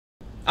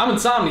I'm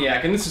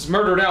Insomniac, and this is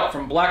Murdered Out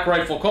from Black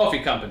Rifle Coffee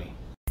Company.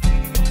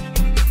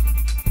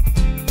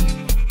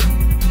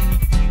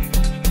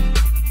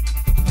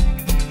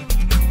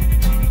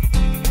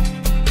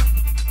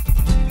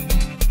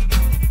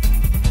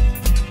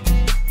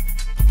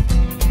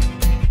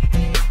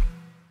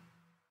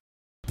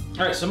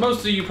 Alright, so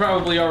most of you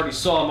probably already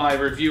saw my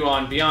review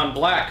on Beyond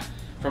Black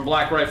from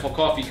Black Rifle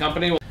Coffee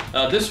Company.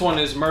 This one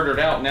is Murdered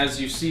Out, and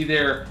as you see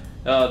there,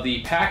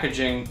 the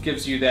packaging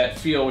gives you that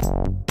feel,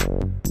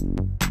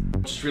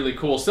 which is really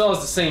cool. Still has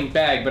the same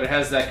bag, but it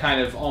has that kind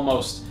of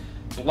almost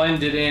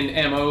blended in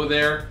MO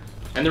there.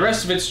 And the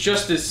rest of it's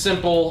just as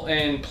simple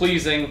and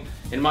pleasing,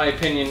 in my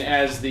opinion,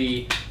 as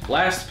the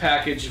last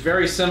package.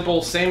 Very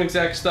simple, same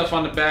exact stuff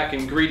on the back,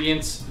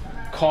 ingredients,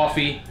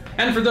 coffee.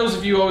 And for those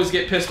of you who always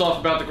get pissed off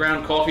about the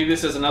ground coffee,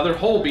 this is another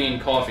whole bean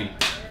coffee.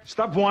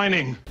 Stop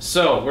whining.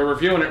 So, we're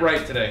reviewing it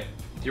right today.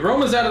 The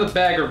aromas out of the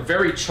bag are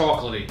very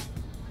chocolatey.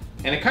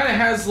 And it kind of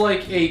has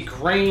like a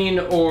grain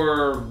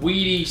or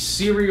weedy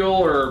cereal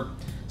or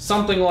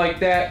something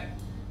like that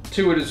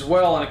to it as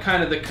well. And it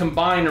kind of, the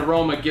combined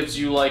aroma gives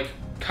you like,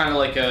 kind of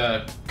like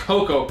a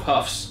Cocoa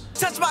Puffs.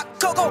 Touch my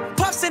Cocoa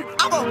Puffs and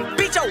I will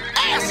beat your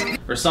ass!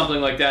 Or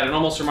something like that. It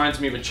almost reminds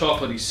me of a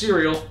chocolatey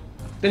cereal.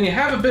 Then you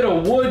have a bit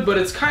of wood, but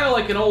it's kind of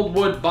like an old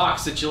wood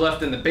box that you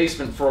left in the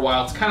basement for a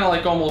while. It's kind of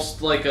like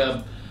almost like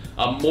a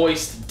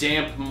moist,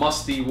 damp,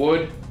 musty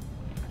wood.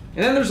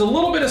 And then there's a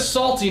little bit of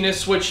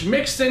saltiness, which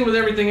mixed in with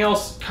everything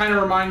else kind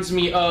of reminds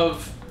me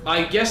of,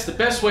 I guess the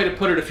best way to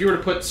put it, if you were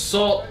to put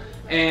salt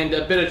and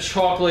a bit of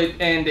chocolate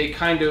and a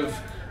kind of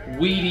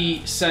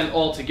weedy scent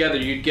all together,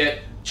 you'd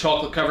get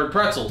chocolate-covered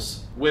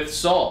pretzels with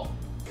salt.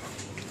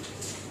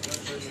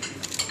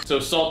 So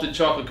salted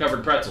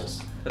chocolate-covered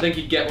pretzels. I think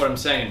you'd get what I'm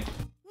saying.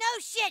 No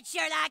shit,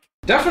 Sherlock!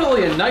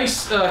 Definitely a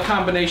nice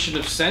combination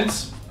of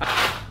scents.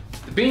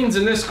 The beans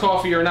in this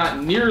coffee are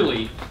not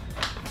nearly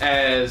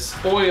as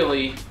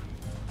oily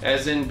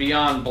as in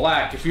Beyond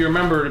Black. If you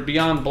remember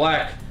Beyond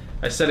Black,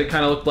 I said it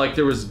kind of looked like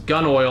there was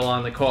gun oil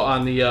on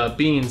the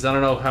beans. I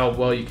don't know how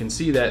well you can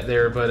see that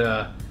there,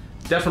 but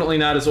definitely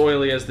not as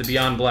oily as the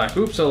Beyond Black.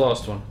 Oops, I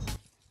lost one.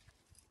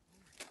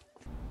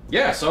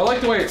 Yeah, so I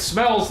like the way it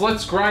smells.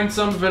 Let's grind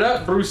some of it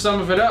up, brew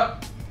some of it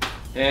up,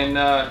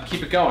 and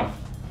keep it going.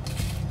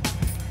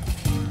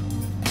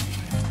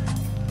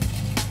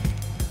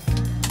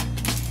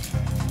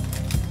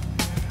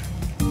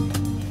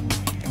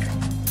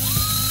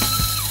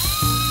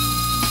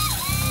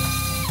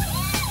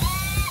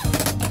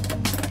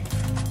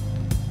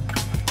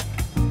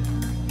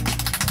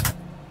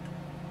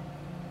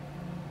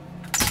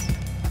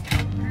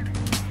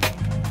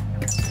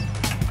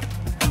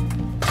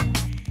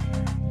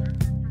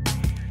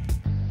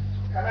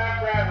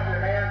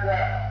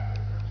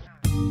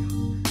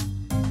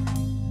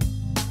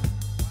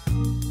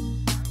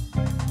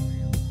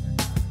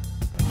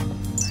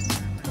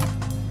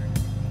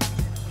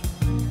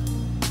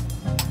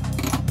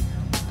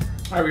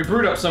 Alright, we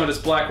brewed up some of this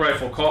Black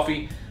Rifle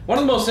coffee. One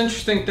of the most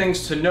interesting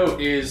things to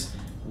note is,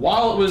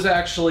 while it was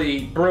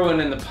actually brewing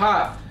in the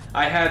pot,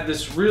 I had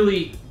this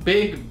really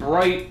big,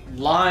 bright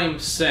lime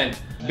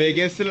scent.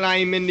 Biggest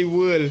lime in the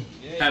world.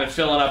 Kind of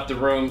filling up the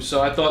room,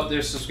 so I thought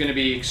this was going to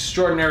be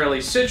extraordinarily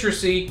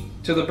citrusy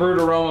to the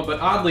brewed aroma, but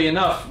oddly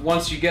enough,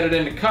 once you get it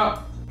in the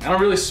cup, I don't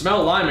really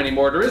smell lime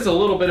anymore. There is a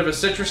little bit of a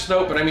citrus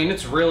note, but I mean,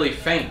 it's really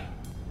faint.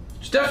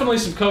 There's definitely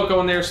some cocoa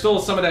in there, still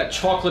some of that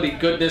chocolatey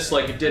goodness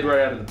like it did right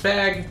out of the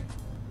bag.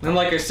 And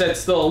like I said,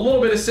 still a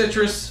little bit of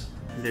citrus.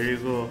 There you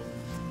go.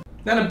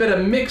 Then a bit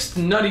of mixed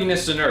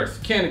nuttiness and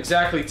earth. Can't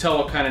exactly tell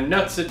what kind of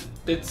nuts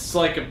it's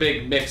like a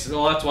big mix.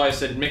 Well, that's why I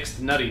said mixed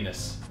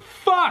nuttiness.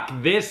 Fuck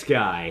this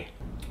guy.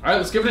 Alright,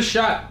 let's give it a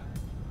shot.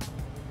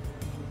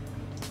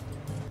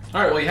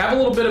 Alright, well, you have a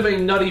little bit of a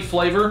nutty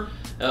flavor.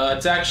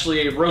 It's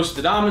actually a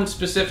roasted almond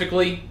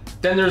specifically.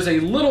 Then there's a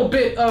little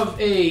bit of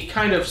a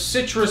kind of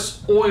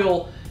citrus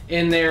oil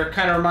in there.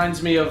 Kind of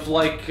reminds me of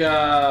like,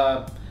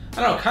 I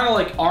don't know, kind of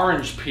like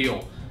orange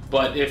peel,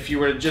 but if you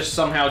were to just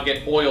somehow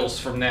get oils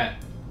from that.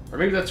 Or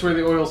maybe that's where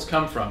the oils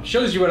come from.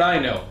 Shows you what I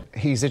know.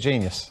 He's a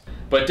genius.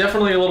 But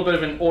definitely a little bit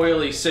of an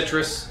oily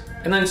citrus.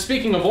 And then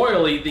speaking of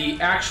oily, the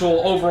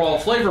actual overall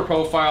flavor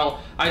profile,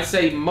 I'd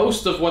say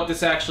most of what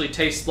this actually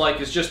tastes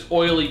like is just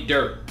oily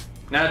dirt.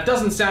 Now, it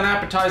doesn't sound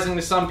appetizing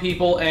to some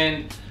people,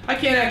 and I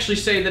can't actually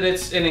say that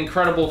it's an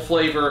incredible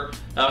flavor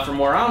from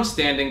where I'm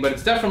standing, but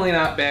it's definitely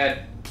not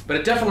bad. But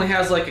it definitely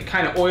has like a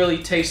kind of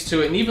oily taste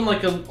to it, and even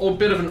like a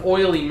bit of an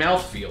oily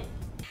mouthfeel.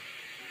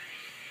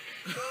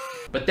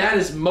 But that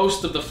is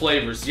most of the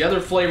flavors. The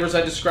other flavors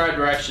I described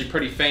are actually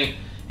pretty faint.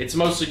 It's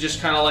mostly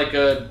just kind of like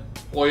a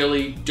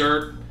oily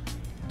dirt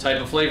type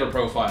of flavor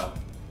profile.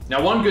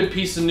 Now, one good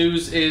piece of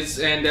news is,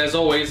 and as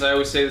always, I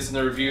always say this in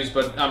the reviews,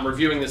 but I'm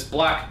reviewing this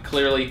black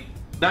clearly.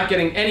 Not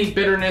getting any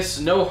bitterness,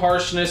 no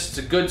harshness. It's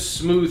a good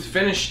smooth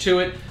finish to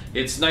it.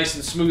 It's nice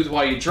and smooth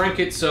while you drink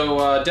it,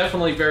 so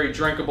definitely very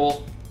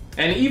drinkable.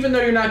 And even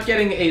though you're not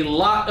getting a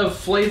lot of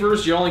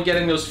flavors, you're only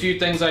getting those few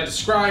things I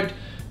described,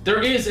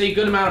 there is a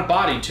good amount of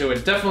body to it.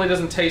 It definitely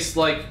doesn't taste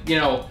like, you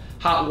know,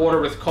 hot water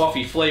with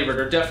coffee flavor.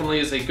 There definitely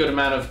is a good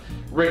amount of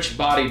rich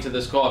body to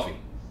this coffee.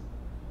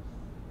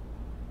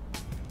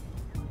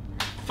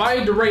 If I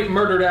had to rate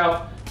Murdered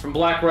Out from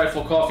Black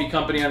Rifle Coffee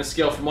Company on a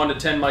scale from 1 to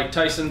 10 Mike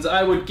Tysons,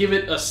 I would give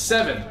it a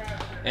 7.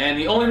 And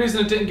the only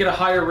reason it didn't get a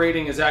higher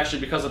rating is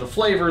actually because of the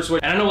flavors.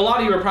 And I know a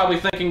lot of you are probably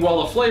thinking,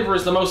 well, the flavor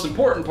is the most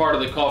important part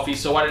of the coffee,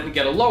 so I didn't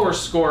get a lower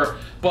score.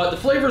 But the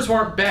flavors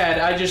weren't bad,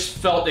 I just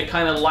felt it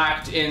kind of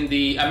lacked in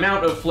the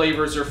amount of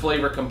flavors or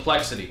flavor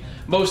complexity.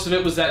 Most of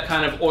it was that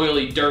kind of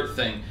oily dirt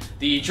thing.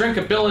 The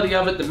drinkability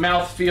of it, the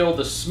mouthfeel,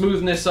 the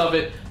smoothness of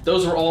it,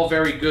 those were all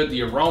very good.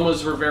 The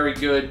aromas were very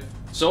good.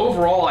 So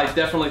overall, I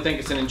definitely think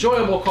it's an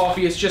enjoyable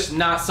coffee. It's just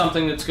not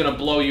something that's going to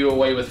blow you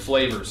away with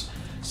flavors.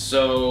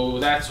 So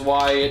that's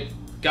why it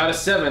got a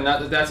 7.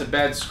 Not that that's a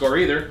bad score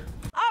either.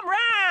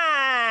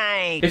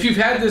 Alright! If you've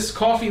had this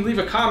coffee, leave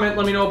a comment.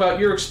 Let me know about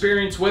your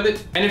experience with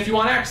it. And if you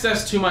want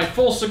access to my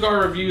full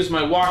cigar reviews,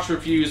 my watch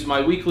reviews,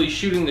 my weekly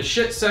Shooting the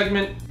Shit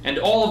segment, and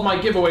all of my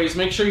giveaways,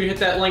 make sure you hit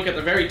that link at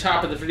the very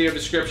top of the video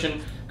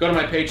description. Go to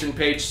my Patreon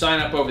page, sign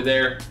up over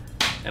there,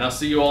 and I'll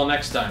see you all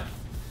next time.